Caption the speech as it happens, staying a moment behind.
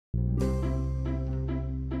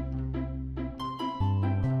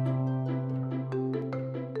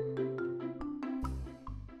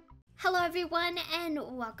Hello everyone and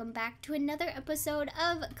welcome back to another episode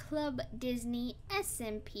of Club Disney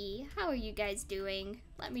SMP. How are you guys doing?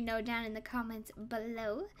 Let me know down in the comments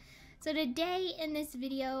below. So today in this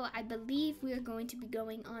video, I believe we are going to be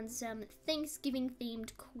going on some Thanksgiving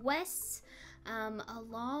themed quests,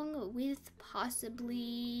 along with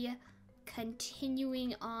possibly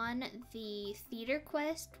continuing on the theater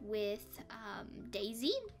quest with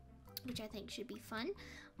Daisy, which I think should be fun.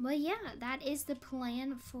 But yeah, that is the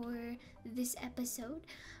plan for this episode.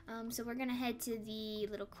 So we're gonna head to the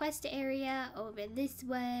little quest area over this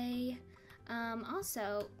way.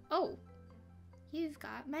 Also, oh, you've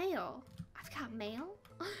got mail. I've got mail.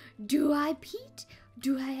 Do I, Pete?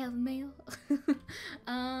 Do I have mail?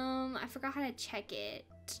 I forgot how to check it.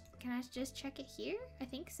 Can I just check it here? I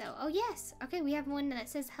think so. Oh yes. Okay, we have one that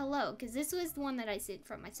says hello, because this was the one that I sent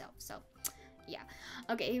from myself. So yeah.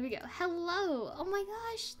 Okay, here we go. Hello. Oh my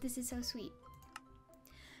gosh, this is so sweet.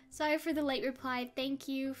 Sorry for the late reply. Thank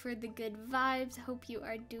you for the good vibes. Hope you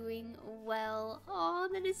are doing well. Oh,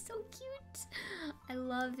 that is so cute. I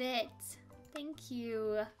love it. Thank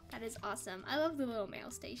you. That is awesome. I love the little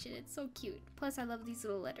mail station. It's so cute. Plus, I love these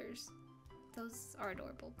little letters. Those are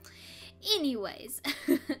adorable. Anyways,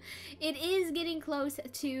 it is getting close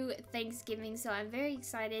to Thanksgiving, so I'm very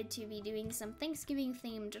excited to be doing some Thanksgiving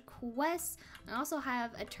themed quests. I also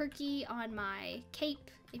have a turkey on my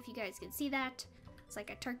cape, if you guys can see that. It's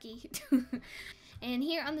like a turkey. And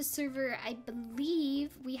here on the server, I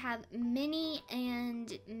believe we have Minnie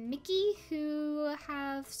and Mickey who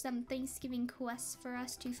have some Thanksgiving quests for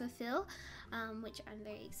us to fulfill, which I'm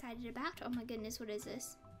very excited about. Oh my goodness, what is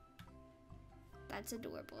this? That's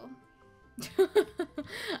adorable.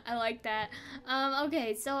 I like that.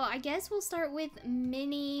 Okay, so I guess we'll start with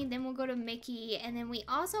Minnie, then we'll go to Mickey, and then we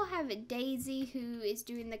also have Daisy who is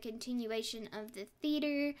doing the continuation of the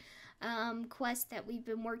theater quest that we've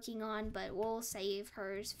been working on, but we'll save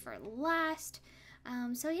hers for last.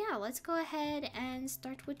 So yeah, let's go ahead and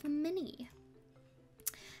start with Minnie.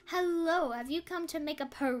 Hello, have you come to make a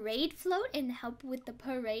parade float and help with the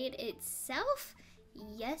parade itself?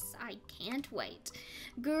 Yes, I can't wait.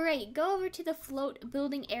 Great, go over to the float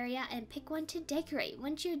building area and pick one to decorate.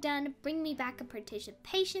 Once you're done, bring me back a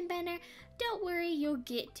participation banner. Don't worry, you'll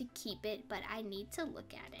get to keep it, but I need to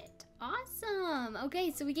look at it. Awesome.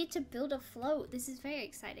 Okay, so we get to build a float. This is very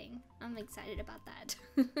exciting. I'm excited about that.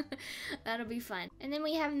 That'll be fun. And then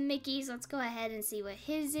we have Mickey's. Let's go ahead and see what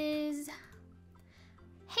his is.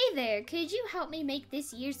 Hey there, could you help me make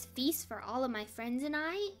this year's feast for all of my friends and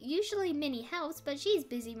I? Usually Minnie helps, but she's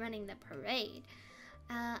busy running the parade.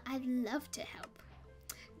 I'd love to help.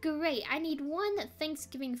 Great, I need one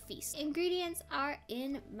Thanksgiving feast. Ingredients are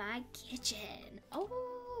in my kitchen.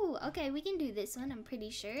 Oh, okay, we can do this one, I'm pretty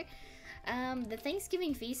sure. The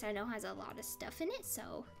Thanksgiving feast I know has a lot of stuff in it,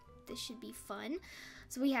 so this should be fun.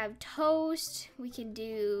 So we have toast, we can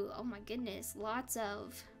do, oh my goodness, lots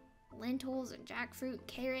of lentils and jackfruit,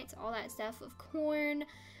 carrots, all that stuff with corn,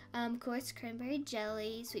 of course cranberry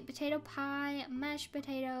jelly, sweet potato pie, mashed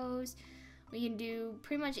potatoes. We can do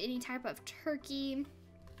pretty much any type of turkey.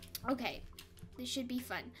 Okay, this should be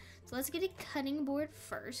fun. So let's get a cutting board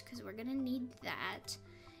first because we're gonna need that.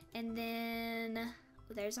 And then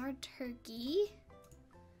there's our turkey.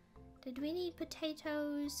 Did we need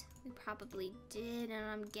potatoes? We probably did, and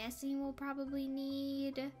I'm guessing we'll probably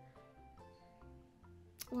need,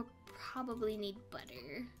 we'll probably need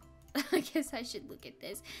butter. I guess I should look at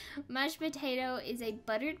this. Mashed potato is a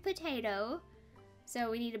buttered potato. So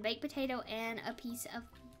we need a baked potato and a piece of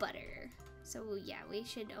butter. So yeah, we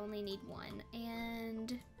should only need one.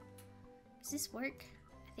 And does this work?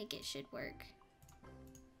 I think it should work.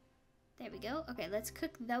 There we go. Okay, let's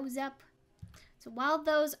cook those up. So while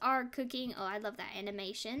those are cooking, oh, I love that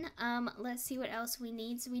animation. Let's see what else we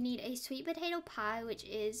need. So we need a sweet potato pie, which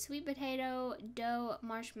is sweet potato, dough,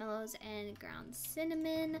 marshmallows, and ground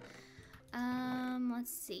cinnamon.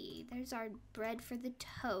 Let's see. There's our bread for the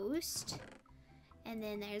toast. And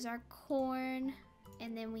then there's our corn.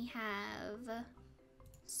 And then we have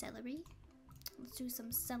celery. Let's do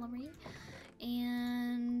some celery.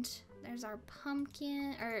 And there's our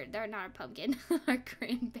pumpkin, or not our pumpkin, our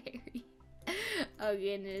cranberry. Oh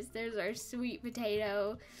goodness, there's our sweet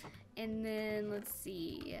potato. And then let's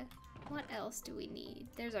see, what else do we need?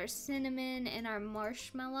 There's our cinnamon and our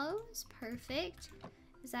marshmallows. Perfect.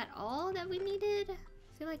 Is that all that we needed?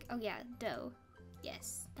 I feel like, oh yeah, dough.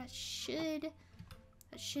 Yes, that should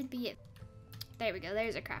be it. There we go,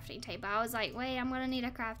 there's a crafting table. I was like, wait, I'm gonna need a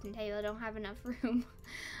crafting table. I don't have enough room.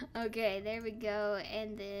 Okay, there we go.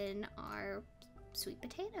 And then our sweet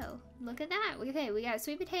potato. Look at that. Okay, we got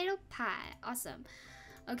sweet potato pie. Awesome.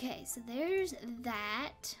 Okay, so there's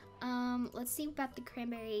that. Let's see about the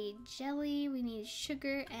cranberry jelly. We need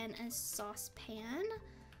sugar and a saucepan.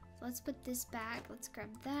 So let's put this back. Let's grab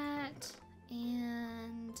that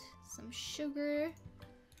and some sugar.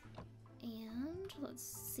 And let's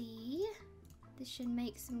see. This should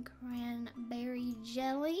make some cranberry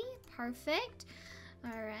jelly. Perfect.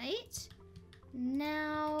 All right.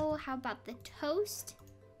 Now, how about the toast?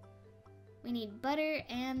 We need butter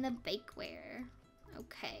and the bakeware.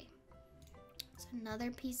 Okay. So another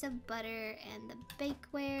piece of butter and the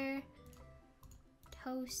bakeware.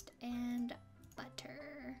 Toast and butter.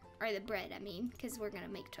 Or the bread, I mean, because we're gonna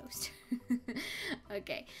make toast.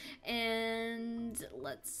 Okay. And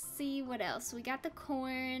let's see what else. We got the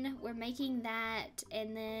corn. We're making that.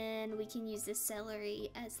 And then we can use the celery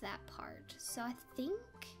as that part. So I think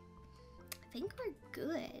we're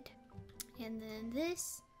good. And then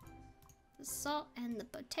this. The salt and the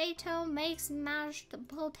potato, mix mash the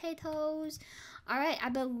potatoes. All right, I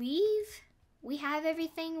believe we have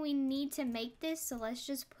everything we need to make this, so let's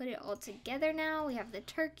just put it all together now. We have the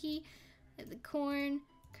turkey, we have the corn,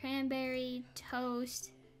 cranberry,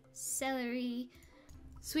 toast, celery,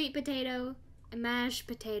 sweet potato, and mashed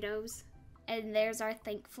potatoes. And there's our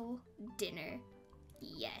thankful dinner.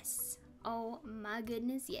 Yes. Oh my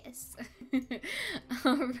goodness, yes.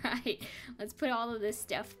 All right, let's put all of this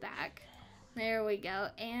stuff back. There we go,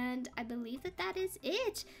 and I believe that is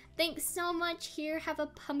it. Thanks so much. Here, have a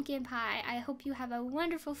pumpkin pie. I hope you have a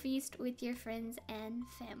wonderful feast with your friends and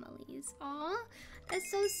families. Aw,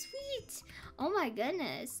 that's so sweet. Oh my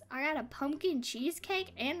goodness, I got a pumpkin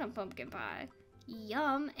cheesecake and a pumpkin pie.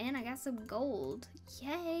 Yum, and I got some gold.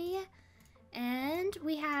 Yay. And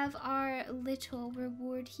we have our little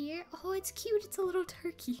reward here. Oh, it's cute. It's a little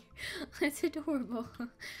turkey. That's adorable.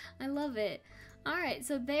 I love it. All right,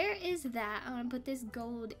 so there is that. I'm gonna put this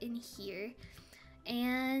gold in here.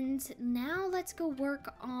 And now let's go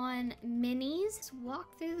work on minis. Let's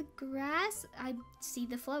walk through the grass. I see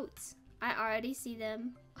the floats. I already see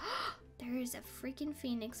them. There is a freaking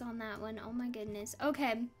phoenix on that one. Oh my goodness.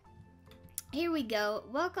 Okay. Here we go.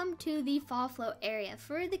 Welcome to the fall float area.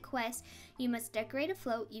 For the quest, you must decorate a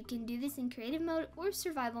float. You can do this in creative mode or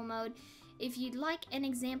survival mode. If you'd like an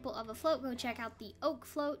example of a float, go check out the oak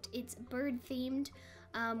float. It's bird themed.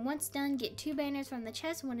 Once done, get 2 banners from the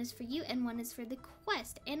chest. One is for you and one is for the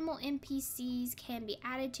quest. Animal NPCs can be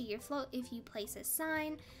added to your float if you place a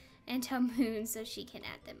sign and tell Moon so she can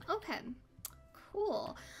add them. Okay,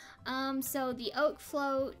 cool. So the oak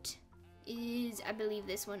float is, I believe,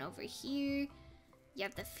 this one over here. You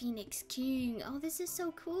have the Phoenix King. Oh, this is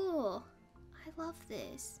so cool. I love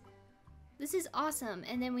this. This is awesome.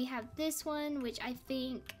 And then we have this one, which I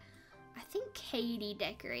think Katie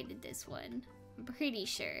decorated this one. I'm pretty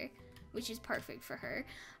sure, which is perfect for her.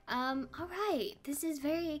 All right, this is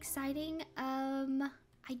very exciting.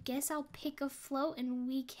 I guess I'll pick a float and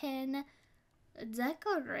we can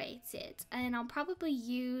decorate it. And I'll probably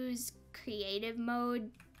use creative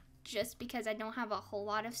mode just because I don't have a whole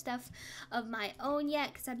lot of stuff of my own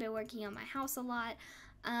yet because I've been working on my house a lot.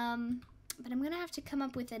 But I'm gonna have to come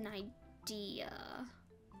up with an idea.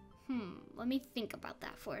 Let me think about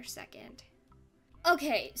that for a second.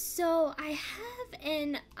 Okay, so I have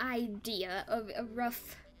an idea of a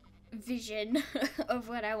rough vision of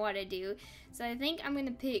what I want to do. So I think I'm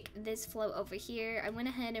gonna pick this float over here. I went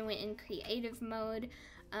ahead and went in creative mode.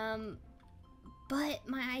 But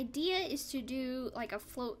my idea is to do like a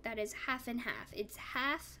float that is half and half. It's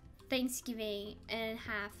half Thanksgiving and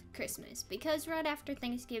half Christmas because right after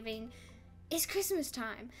Thanksgiving is Christmas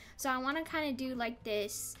time. So I want to kind of do like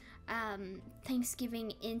this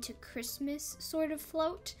Thanksgiving into Christmas sort of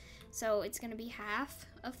float. So it's going to be half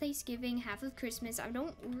of Thanksgiving, half of Christmas. I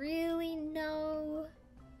don't really know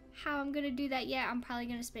how I'm going to do that yet. I'm probably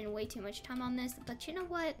going to spend way too much time on this, but you know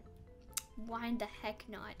what? Why the heck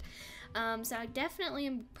not? So I definitely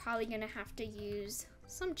am probably gonna have to use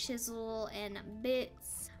some chisel and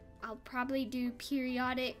bits. I'll probably do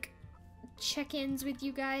periodic check-ins with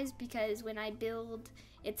you guys because when I build,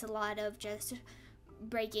 it's a lot of just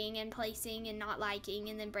breaking and placing and not liking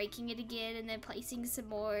and then breaking it again and then placing some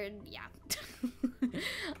more, and yeah.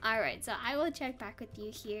 Alright, so I will check back with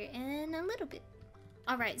you here in a little bit.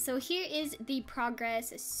 Alright, so here is the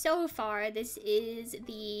progress so far. This is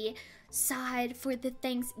the side for the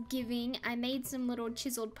Thanksgiving. I made some little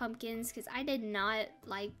chiseled pumpkins because I did not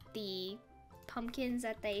like the pumpkins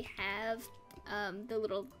that they have, the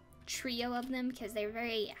little trio of them, because they're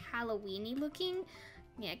very Halloween-y looking.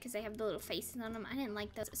 Yeah, because they have the little faces on them. I didn't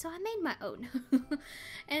like those, so I made my own.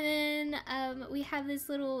 And then we have this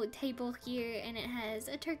little table here, and it has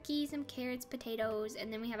a turkey, some carrots, potatoes,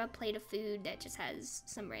 and then we have a plate of food that just has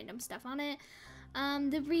some random stuff on it.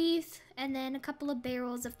 the wreath, and then a couple of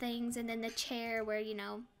barrels of things, and then the chair where, you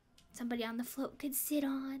know, somebody on the float could sit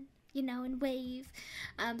on, you know, and wave.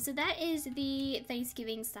 So that is the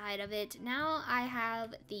Thanksgiving side of it. Now I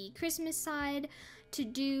have the Christmas side to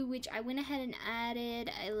do, which I went ahead and added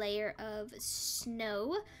a layer of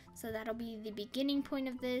snow. So that'll be the beginning point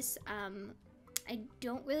of this. I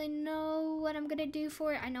don't really know what I'm gonna do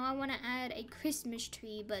for it. I know I want to add a Christmas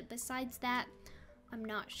tree, but besides that, I'm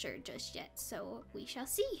not sure just yet, so we shall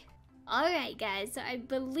see. Alright guys, so I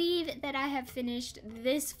believe that I have finished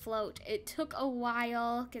this float. It took a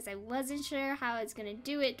while because I wasn't sure how I was going to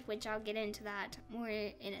do it, which I'll get into that more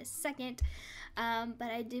in a second.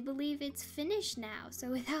 But I do believe it's finished now, so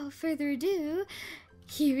without further ado,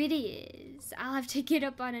 here it is. I'll have to get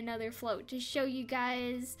up on another float to show you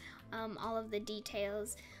guys all of the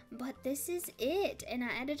details, but this is it, and I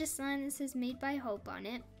added a sign that says Made by Hope on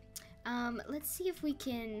it. Let's see if we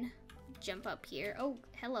can jump up here. Oh,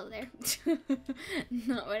 hello there.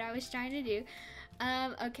 Not what I was trying to do.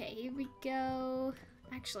 Okay, here we go.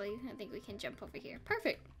 Actually, I think we can jump over here.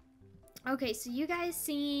 Perfect. Okay, so you guys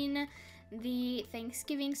seen the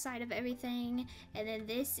Thanksgiving side of everything, and then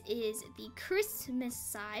this is the Christmas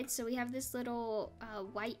side. So we have this little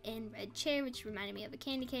white and red chair, which reminded me of a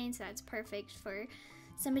candy cane, so that's perfect for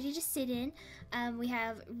somebody to sit in. We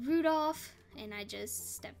have Rudolph, and I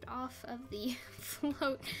just stepped off of the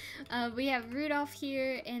float. We have Rudolph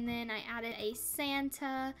here, and then I added a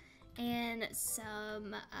Santa and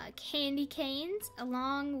some candy canes,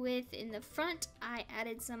 along with, in the front, I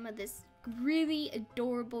added some of this really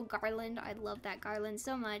adorable garland. I love that garland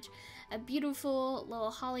so much. A beautiful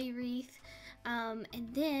little holly wreath. And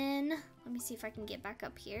then, let me see if I can get back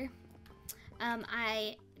up here.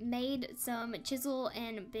 I made some chisel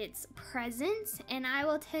and bits presents, and I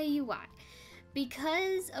will tell you why.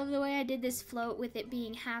 Because of the way I did this float with it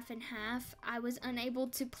being half and half, I was unable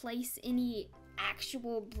to place any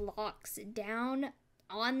actual blocks down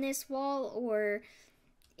on this wall or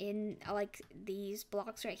in like these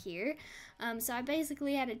blocks right here. So I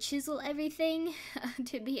basically had to chisel everything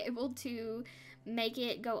to be able to make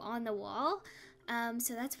it go on the wall.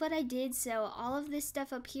 So that's what I did. So all of this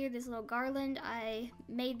stuff up here, this little garland, I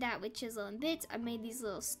made that with chisel and bits. I made these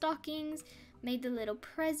little stockings, made the little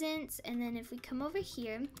presents, and then if we come over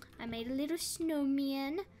here, I made a little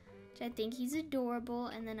snowman, which I think he's adorable,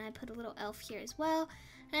 and then I put a little elf here as well.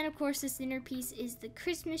 And of course the centerpiece is the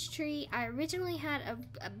Christmas tree. I originally had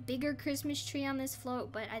a bigger Christmas tree on this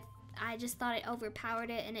float, but I just thought it overpowered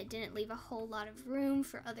it and it didn't leave a whole lot of room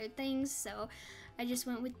for other things, so I just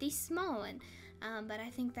went with the small one. But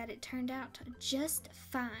I think that it turned out just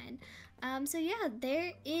fine. So yeah,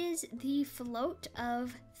 there is the float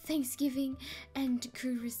of Thanksgiving and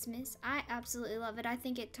Christmas. I absolutely love it. I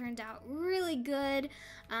think it turned out really good,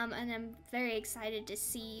 and I'm very excited to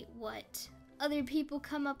see what other people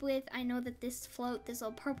come up with. I know that this float, this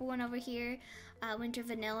little purple one over here, Winter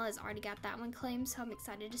Vanilla, has already got that one claimed, so I'm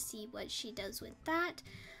excited to see what she does with that.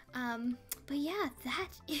 But yeah, that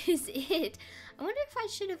is it. I wonder if I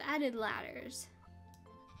should have added ladders.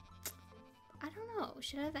 I don't know.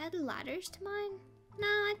 Should I have added ladders to mine? No,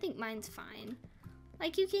 I think mine's fine.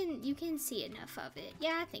 Like, you can see enough of it.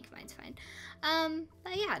 Yeah, I think mine's fine.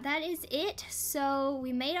 But yeah, that is it. So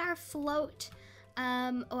we made our float.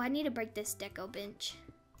 Oh, I need to break this deco bench.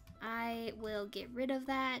 I will get rid of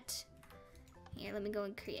that. Here, let me go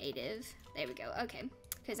in creative. There we go. Okay,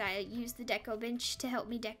 because I used the deco bench to help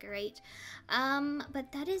me decorate.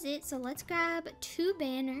 But that is it. So let's grab 2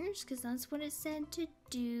 banners, because that's what it said to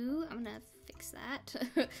do. I'm gonna fix that.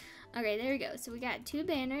 Okay, there we go. So we got 2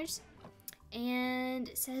 banners. And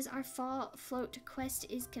it says our fall float quest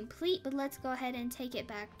is complete, but let's go ahead and take it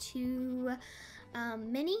back to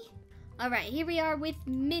Minnie. Alright, here we are with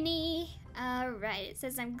Minnie. Alright, it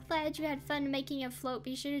says, I'm glad you had fun making a float.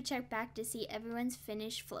 Be sure to check back to see everyone's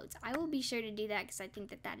finished floats. I will be sure to do that because I think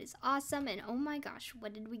that that is awesome. And oh my gosh,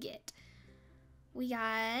 what did we get? We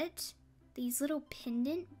got these little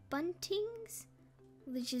pendant buntings,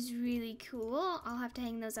 which is really cool. I'll have to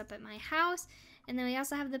hang those up at my house. And then we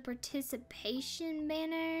also have the participation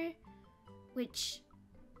banner, which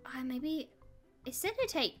maybe it said to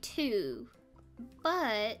take 2,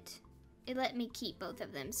 but it let me keep both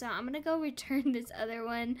of them. So I'm gonna go return this other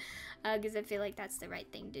one because I feel like that's the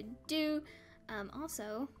right thing to do.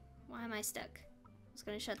 Also, why am I stuck? I was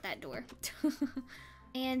gonna shut that door.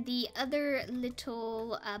 And the other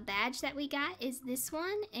little badge that we got is this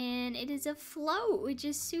one, and it is a float, which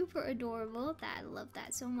is super adorable. I love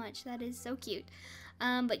that so much. That is so cute.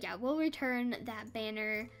 But yeah, we'll return that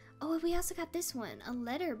banner. Oh, we also got this one, a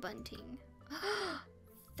letter bunting.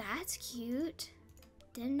 That's cute.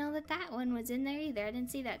 Didn't know that that one was in there either. I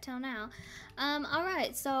didn't see that till now.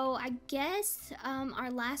 Alright, so I guess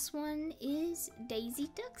our last one is Daisy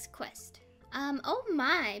Duck's quest. Oh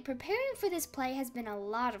my, preparing for this play has been a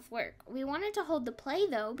lot of work. We wanted to hold the play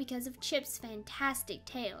though because of Chip's fantastic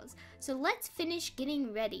tales. So let's finish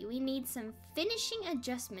getting ready. We need some finishing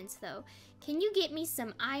adjustments though. Can you get me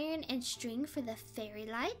some iron and string for the fairy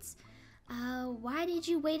lights? Why did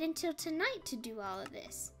you wait until tonight to do all of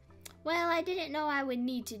this? Well, I didn't know I would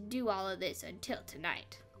need to do all of this until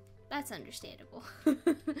tonight. That's understandable.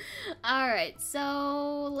 Alright,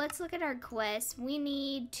 so let's look at our quest. We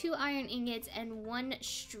need 2 iron ingots and 1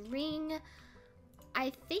 string.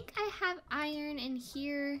 I think I have iron in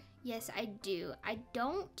here. Yes, I do. I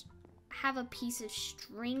don't have a piece of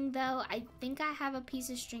string though. I think I have a piece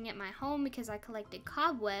of string at my home because I collected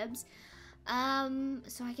cobwebs.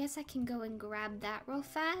 So I guess I can go and grab that real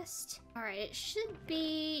fast. Alright, it should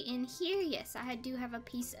be in here. Yes, I do have a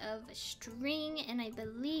piece of string, and I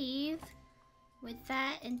believe with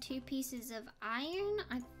that and 2 pieces of iron,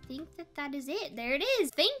 I think that is it. There it is.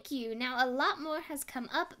 Thank you. Now a lot more has come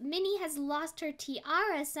up. Minnie has lost her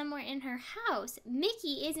tiara somewhere in her house.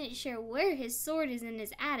 Mickey isn't sure where his sword is in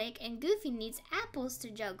his attic, and Goofy needs apples to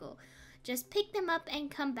juggle. Just pick them up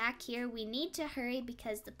and come back here. We need to hurry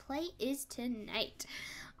because the play is tonight.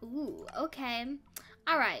 Ooh, okay.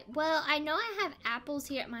 Alright, well, I know I have apples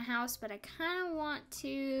here at my house, but I kind of want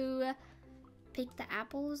to pick the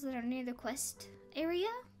apples that are near the quest area.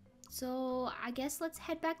 So I guess let's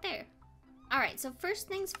head back there. Alright, so first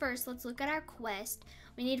things first, let's look at our quest.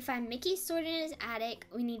 We need to find Mickey's sword in his attic.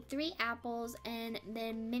 We need 3 apples and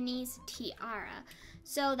then Minnie's tiara.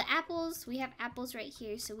 So the apples, we have apples right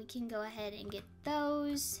here, so we can go ahead and get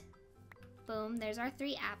those. Boom, there's our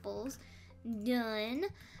 3 apples. Done.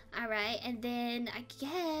 Alright, and then I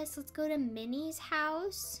guess let's go to Minnie's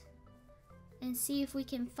house and see if we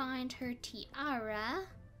can find her tiara.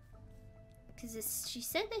 Because she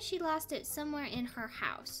said that she lost it somewhere in her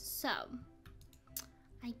house. So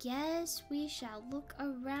I guess we shall look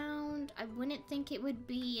around. I wouldn't think it would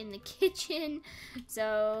be in the kitchen.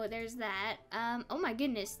 So there's that. Oh my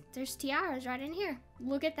goodness, there's tiaras right in here.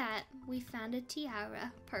 Look at that. We found a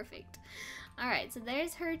tiara. Perfect. Alright, so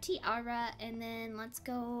there's her tiara. And then let's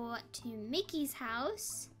go to Mickey's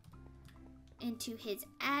house. Into his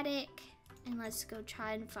attic. And let's go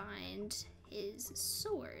try and find his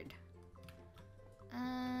sword.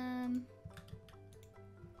 I'm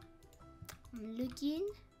looking.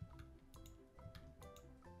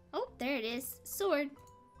 Oh, there it is. Sword.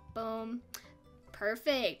 Boom.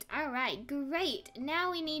 Perfect. Alright, great.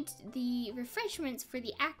 Now we need the refreshments for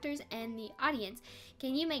the actors and the audience.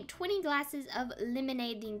 Can you make 20 glasses of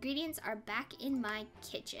lemonade? The ingredients are back in my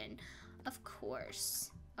kitchen. Of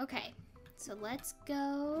course. Okay, so let's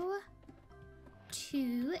go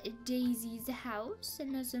to Daisy's house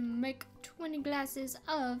and let's make 20 glasses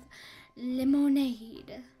of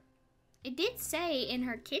lemonade. It did say in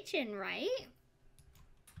her kitchen, right?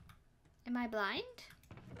 Am I blind?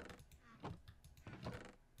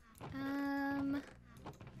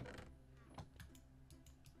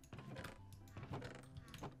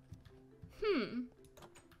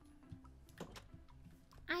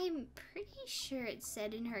 I'm pretty sure it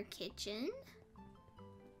said in her kitchen.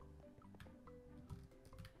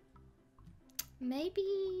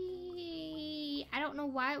 Maybe, I don't know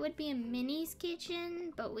why it would be in Minnie's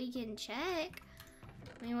kitchen, but we can check.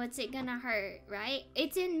 I mean, what's it gonna hurt, right?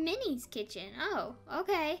 It's in Minnie's kitchen. Oh,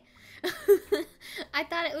 okay. I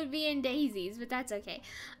thought it would be in Daisy's, but that's okay.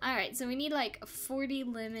 Alright, so we need like 40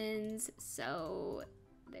 lemons. So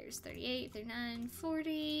there's 38, 39,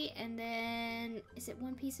 40. And then, is it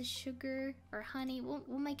 1 piece of sugar or honey?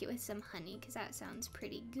 We'll make it with some honey because that sounds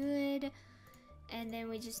pretty good. And then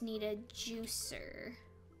we just need a juicer,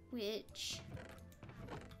 which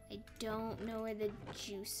I don't know where the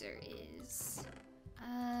juicer is.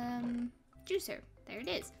 Juicer, there it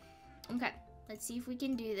is. Okay, let's see if we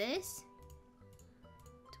can do this.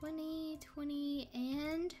 20, 20,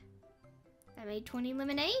 and I made 20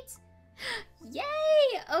 lemonades. Yay!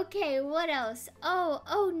 Okay, what else?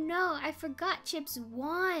 Oh no, I forgot Chip's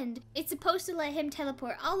wand. It's supposed to let him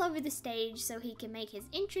teleport all over the stage so he can make his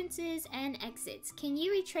entrances and exits. Can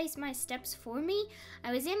you retrace my steps for me?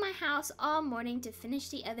 I was in my house all morning to finish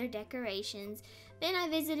the other decorations. Then I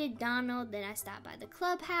visited Donald, then I stopped by the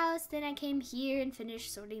clubhouse, then I came here and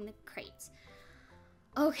finished sorting the crates.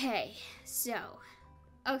 Okay, so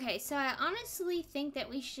I honestly think that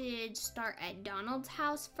we should start at Donald's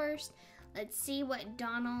house first. Let's see what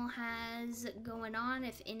Donald has going on,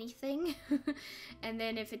 if anything. And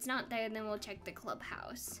then if it's not there, then we'll check the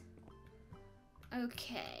clubhouse.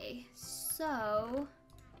 Okay, so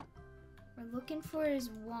we're looking for his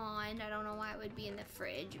wand. I don't know why it would be in the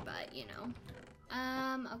fridge, but you know.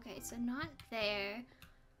 Okay, so not there.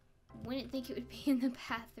 Wouldn't think it would be in the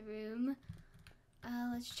bathroom.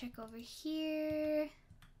 Let's check over here.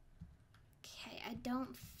 Okay, I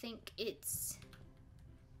don't think it's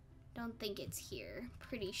here.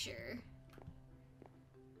 Pretty sure.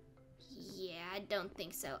 Yeah, I don't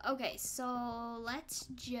think so. Okay, so let's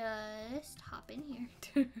just hop in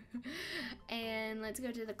here. And let's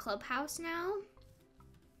go to the clubhouse now.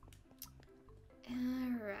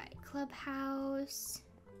 Alright, clubhouse.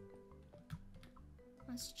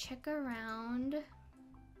 Let's check around.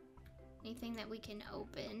 Anything that we can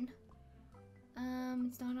open.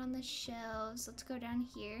 It's not on the shelves. Let's go down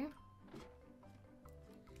here.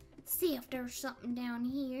 See if there's something down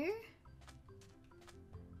here.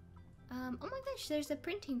 Oh my gosh, there's a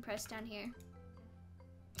printing press down here.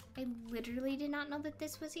 I literally did not know that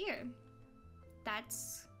this was here.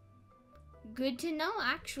 That's good to know,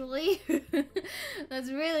 actually. That's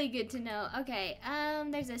really good to know. Okay,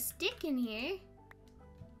 there's a stick in here.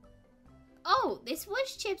 Oh, this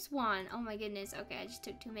was Chip's wand. Oh my goodness. Okay, I just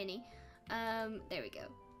took too many. There we go.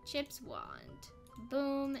 Chip's wand.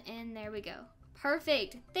 Boom, and there we go.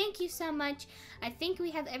 Perfect. Thank you so much. I think we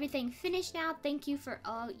have everything finished now. Thank you for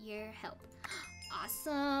all your help.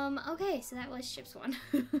 Awesome. Okay, so that was Chip's one.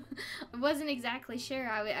 I wasn't exactly sure.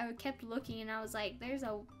 I kept looking and I was like, there's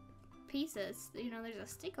a piece of, you know, there's a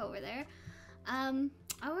stick over there.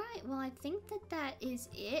 Alright, well, I think that is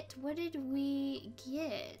it. What did we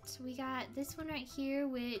get? We got this one right here,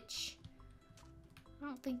 which I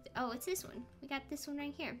don't think, oh, it's this one. We got this one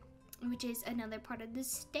right here, which is another part of the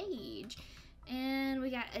stage. And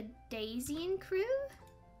we got a Daisy and crew.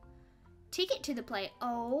 Ticket to the play.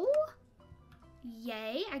 Oh,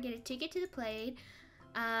 yay. I get a ticket to the play.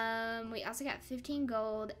 We also got 15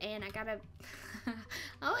 gold, and I gotta, I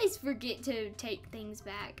always forget to take things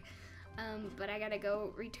back. But I gotta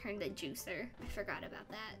go return the juicer. I forgot about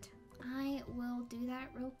that. I will do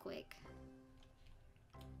that real quick.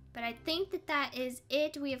 But I think that is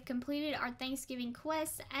it. We have completed our Thanksgiving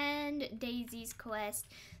quest and Daisy's quest.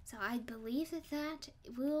 So I believe that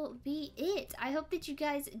will be it. I hope that you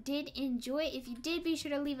guys did enjoy. If you did, be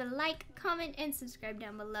sure to leave a like, comment, and subscribe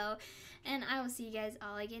down below. And I will see you guys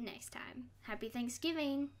all again next time. Happy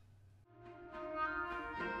Thanksgiving!